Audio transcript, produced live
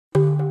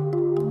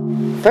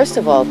First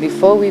of all,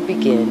 before we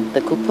begin, the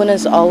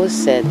kupunas always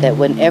said that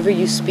whenever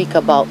you speak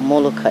about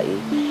Molokai,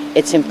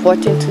 it's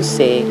important to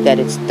say that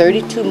it's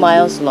 32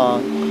 miles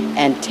long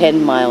and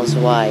 10 miles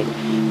wide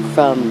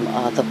from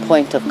the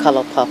point of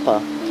Kalapapa.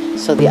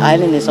 So the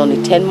island is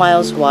only 10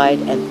 miles wide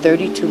and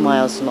 32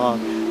 miles long.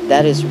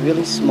 That is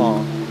really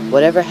small.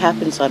 Whatever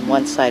happens on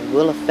one side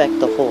will affect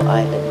the whole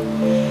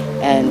island.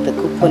 And the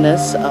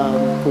kupunas,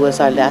 who was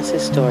our last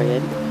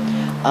historian,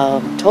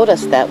 told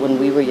us that when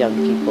we were young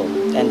people.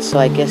 And so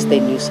I guess they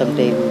knew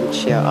someday we would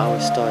share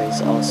our stories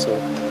also,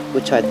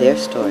 which are their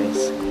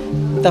stories.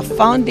 The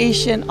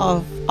foundation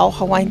of our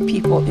Hawaiian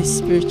people is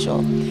spiritual,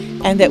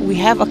 and that we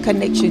have a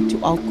connection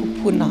to our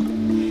kupuna.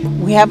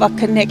 We have a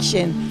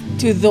connection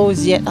to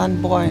those yet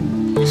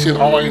unborn. You see,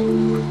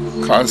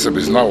 Hawaiian concept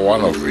is not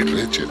one of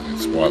religion,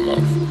 it's one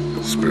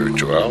of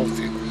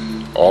spirituality.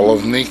 All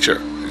of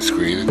nature is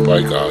created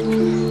by God,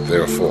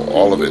 therefore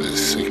all of it is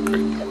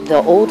sacred.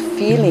 The old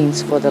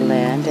feelings for the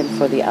land and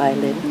for the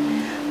island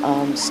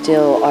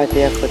still are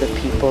there for the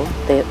people.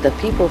 The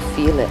people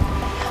feel it.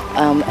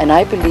 And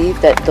I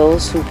believe that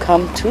those who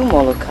come to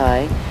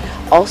Molokai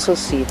also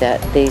see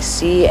that. They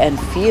see and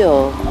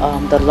feel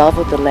the love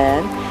of the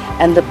land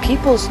and the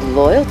people's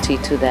loyalty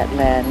to that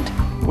land.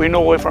 We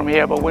know we're from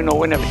here, but we know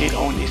we never did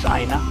own this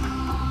aina.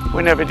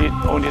 We never did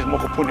own this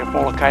mokopuni of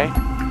Molokai.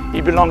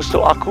 It belongs to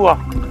Akua.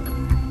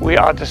 We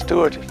are the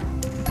steward.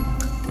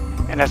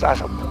 And that's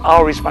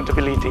our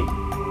responsibility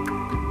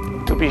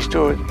to be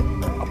steward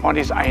upon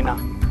this aina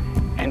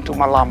and to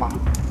malama.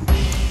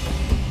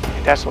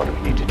 And that's what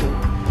we need to do.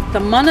 The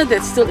mana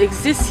that still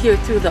exists here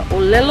through the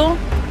olelo,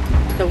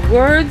 the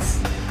words,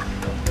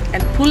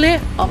 and pule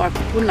of our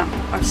kupuna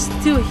are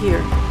still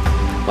here.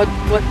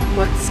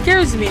 What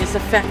scares me is the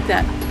fact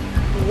that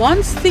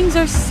once things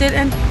are said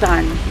and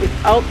done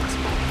without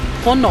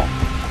pono,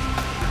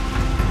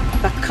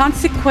 the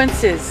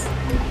consequences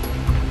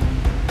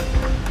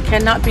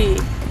cannot be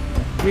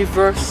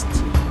reversed.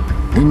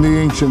 In the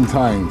ancient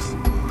times,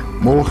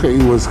 Molokai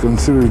was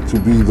considered to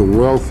be the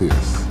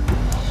wealthiest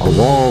of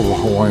all the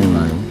Hawaiian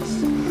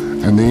islands,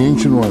 and the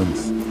ancient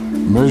ones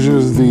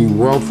measures the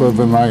wealth of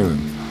an island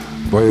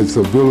by its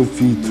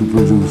ability to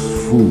produce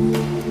food.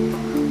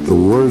 The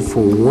word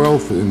for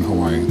wealth in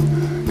Hawaiian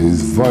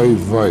is vai,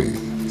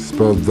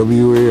 spelled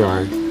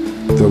W-A-I.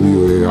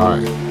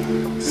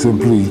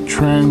 Simply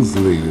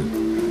translated,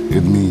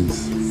 it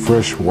means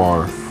fresh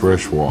water,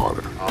 fresh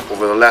water.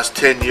 Over the last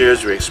 10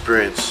 years, we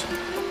experienced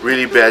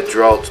really bad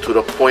droughts to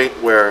the point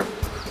where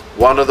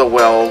one of the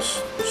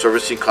wells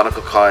servicing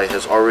Kanakakai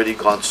has already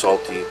gone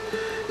salty,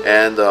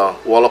 and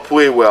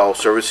Walapue well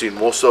servicing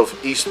most of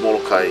East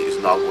Molokai is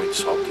now going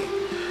salty.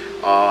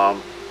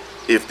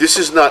 If this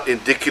is not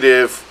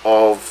indicative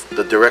of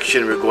the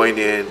direction we're going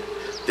in,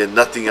 then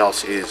nothing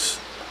else is.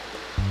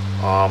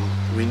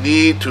 We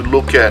need to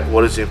look at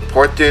what is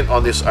important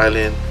on this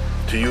island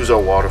to use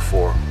our water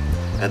for.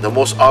 And the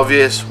most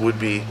obvious would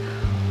be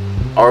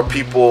our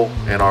people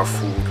and our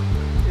food.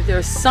 There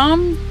are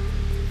some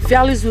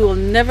values we will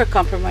never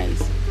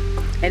compromise.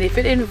 And if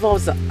it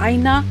involves the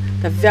aina,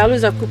 the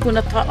values our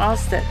kupuna taught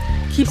us that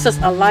keeps us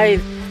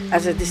alive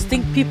as a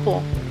distinct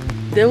people,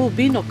 there will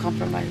be no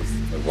compromise.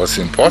 What's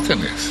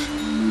important is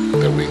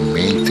that we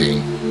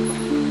maintain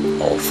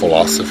our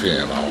philosophy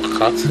and our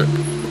concept,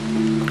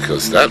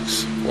 because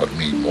that's what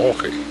made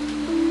Molokai.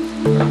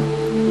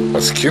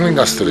 What's killing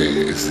us today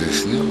is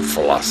this new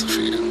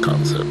philosophy and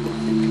concept.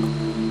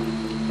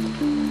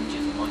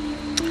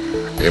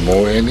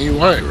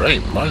 M-O-N-E-Y,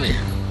 right, money.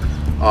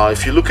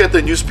 If you look at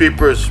the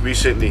newspapers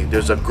recently,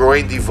 there's a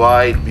growing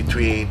divide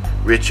between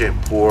rich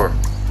and poor.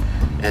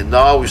 And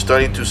now we're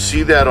starting to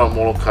see that on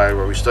Molokai,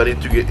 where we're starting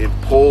to get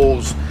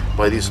imposed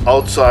by these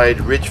outside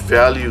rich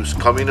values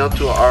coming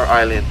onto our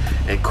island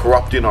and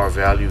corrupting our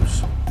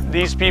values.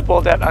 These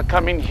people that are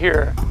coming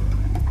here,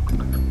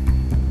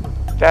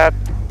 that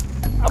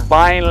are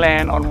buying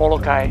land on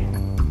Molokai,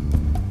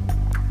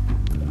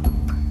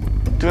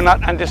 do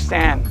not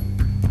understand,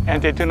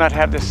 and they do not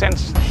have the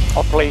sense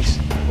of place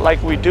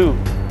like we do.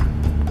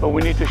 But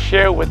we need to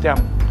share with them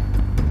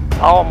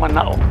our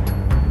manao,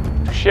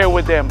 to share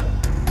with them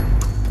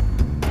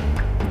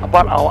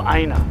about our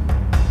aina,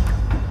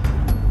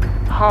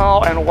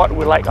 how and what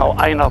we like our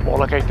aina of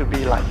Molokai to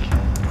be like.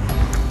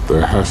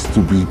 There has to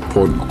be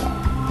pono.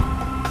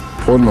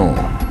 Pono,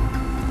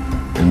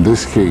 in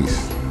this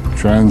case,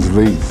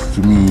 translates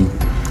to mean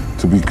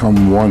to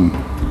become one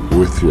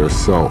with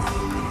yourself.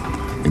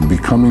 In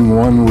becoming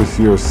one with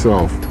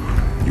yourself,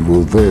 you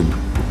will then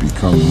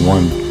become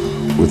one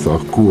with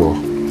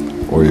Akua,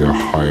 or your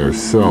higher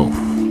self.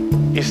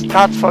 It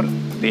starts from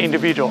the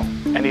individual,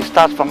 and it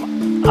starts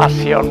from us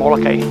here on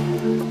Molokai,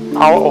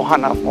 our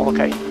ohana of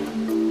Molokai.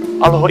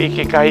 Aloha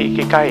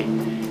ikekai.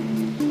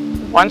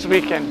 Once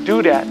we can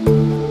do that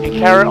and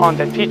carry on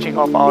the teaching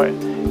of our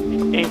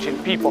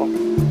ancient people,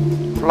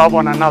 love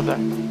one another,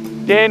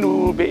 then we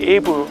will be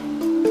able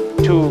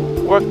to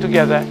work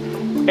together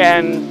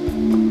and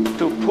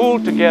to pull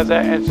together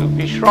and to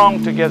be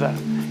strong together.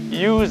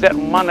 Use that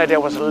mana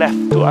that was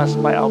left to us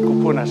by our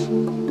kupunas,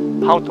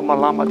 how to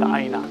malama the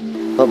aina.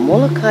 But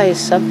Molokai is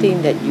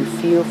something that you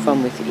feel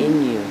from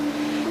within you.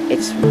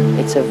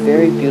 It's a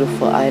very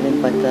beautiful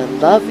island, but the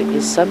love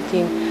is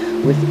something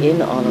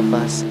within all of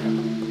us.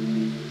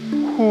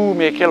 Hu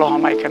me keloha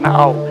mai ka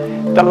na'au.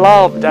 The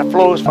love that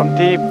flows from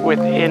deep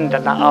within the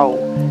na'au.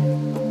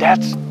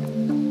 That's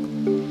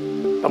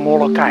the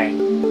Molokai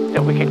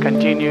that we can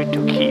continue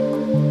to keep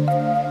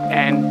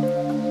and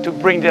to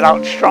bring that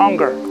out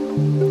stronger.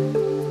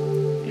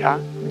 Yeah,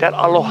 that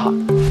aloha.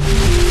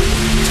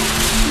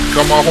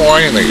 Become a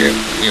Hawaiian again.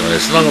 You know,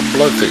 it's not a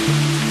blood thing.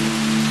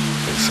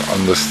 It's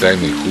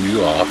understanding who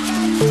you are,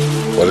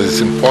 what is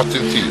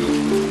important to you,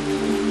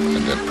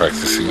 and then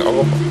practicing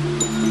aloha.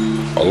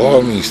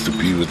 Aloha means to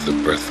be with the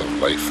breath of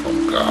life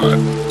from God.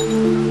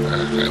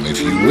 And if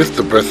you're with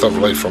the breath of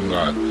life from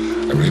God,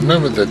 and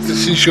remember that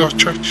this is your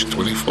church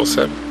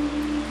 24/7.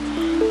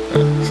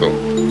 So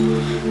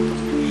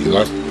you're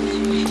not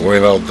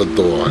going out the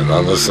door and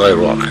on the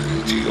sidewalk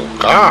into your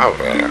car.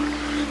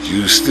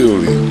 You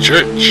still in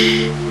church.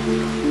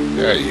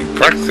 Yeah, you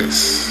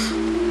practice.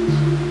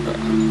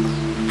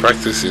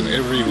 Practice in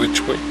every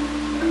which way.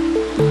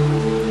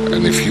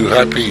 And if you're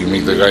happy, you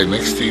make the guy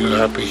next to you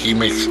happy, he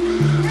makes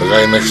the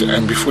guy next to you,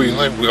 and before you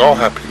know it, we're all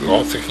happy. We're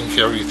all taking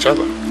care of each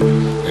other.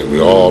 And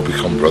we all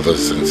become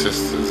brothers and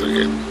sisters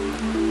again.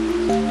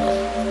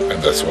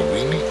 And that's what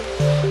we need.